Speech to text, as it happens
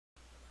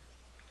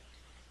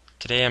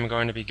Today I'm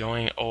going to be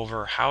going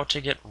over how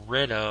to get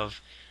rid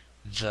of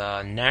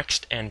the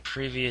next and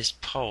previous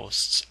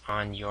posts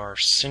on your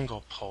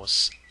single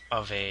posts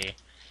of a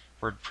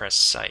WordPress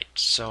site.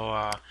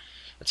 So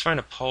let's find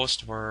a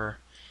post where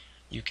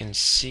you can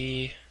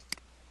see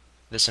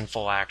this in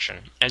full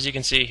action. As you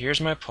can see,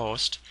 here's my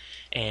post,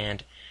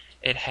 and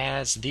it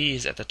has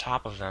these at the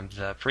top of them,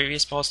 the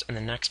previous post and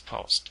the next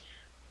post.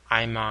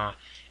 I'm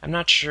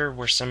not sure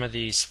where some of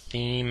these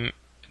theme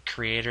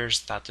creators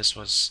thought this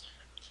was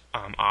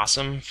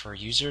awesome for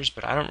users,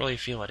 but I don't really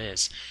feel it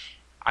is.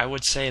 I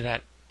would say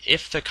that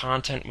if the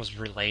content was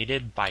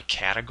related by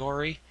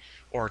category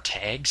or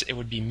tags, it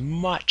would be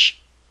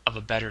much of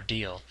a better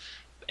deal.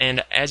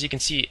 And as you can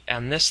see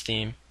on this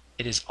theme,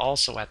 it is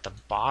also at the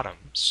bottom.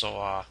 So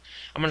I'm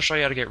going to show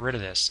you how to get rid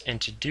of this.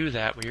 And to do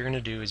that, what you're going to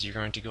do is you're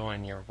going to go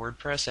in your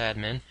WordPress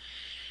admin.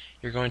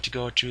 You're going to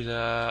go to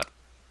the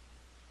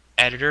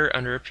editor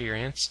under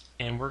appearance,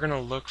 and we're going to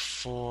look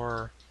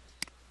for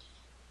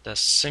the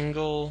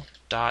single.php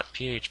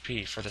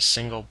for the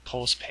single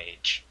post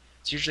page.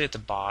 It's usually at the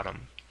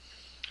bottom.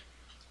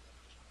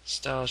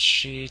 Style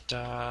sheet,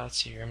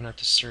 let's see here, I'm going to have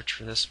to search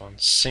for this one.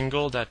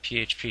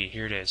 Single.php,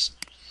 here it is.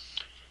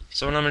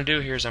 So what I'm going to do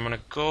here is I'm going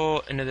to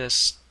go into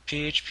this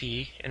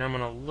PHP and I'm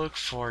going to look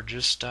for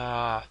just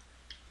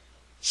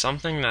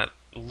something that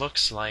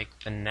looks like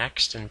the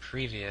next and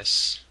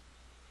previous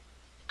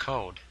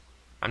code.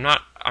 I'm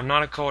not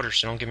a coder,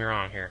 so don't get me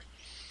wrong here.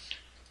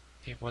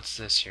 Okay, what's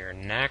this here?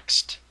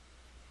 Next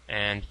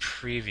and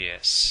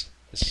previous.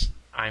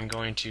 I'm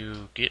going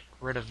to get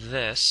rid of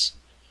this.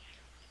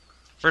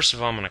 First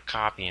of all, I'm going to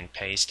copy and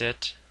paste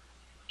it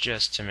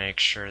just to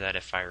make sure that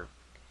if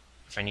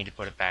I need to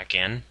put it back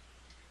in,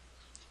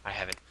 I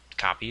have it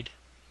copied.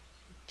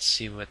 Let's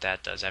see what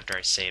that does after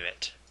I save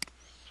it.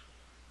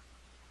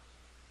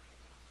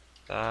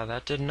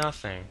 That did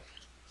nothing.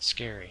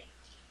 Scary.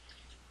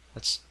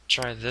 Let's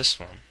try this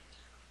one.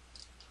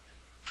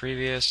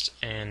 Previous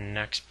and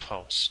next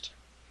post.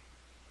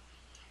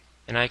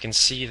 And I can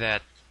see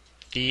that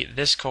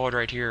this code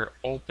right here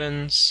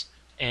opens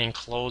and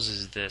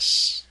closes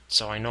this,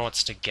 so I know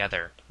it's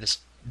together, this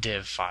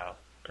div file,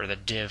 or the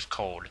div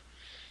code.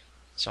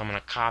 So I'm going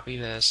to copy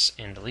this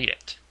and delete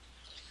it.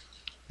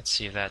 Let's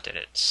see if that did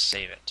it.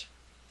 Save it.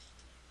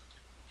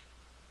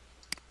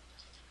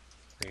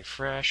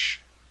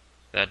 Refresh.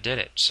 That did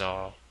it,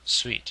 so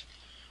sweet.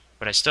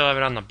 But I still have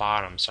it on the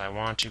bottom, so I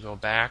want to go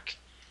back,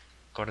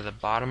 go to the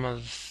bottom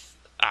of,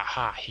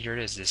 aha, here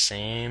it is, the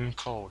same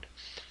code.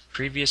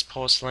 Previous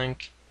post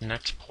link,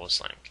 next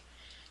post link.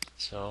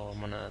 So I'm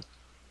going to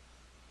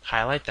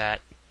highlight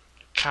that,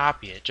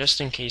 copy it,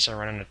 just in case I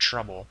run into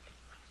trouble.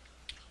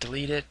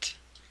 Delete it,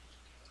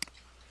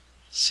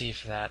 see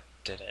if that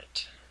did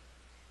it.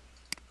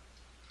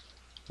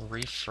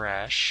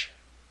 Refresh.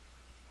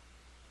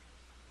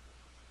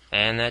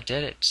 And that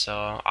did it,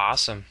 so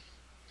awesome.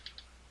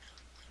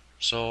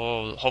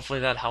 So hopefully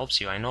that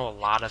helps you. I know a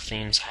lot of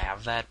themes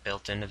have that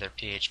built into their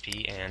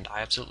PHP, and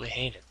I absolutely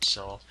hate it.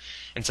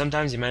 And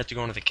sometimes you might have to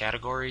go into the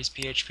categories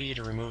PHP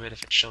to remove it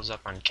if it shows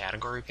up on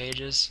category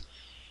pages.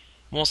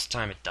 Most of the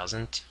time it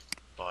doesn't,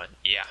 but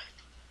yeah.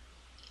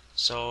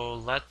 So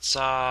let's,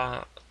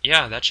 yeah,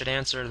 that should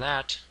answer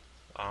that.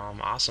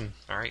 Awesome.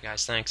 Alright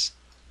guys, thanks.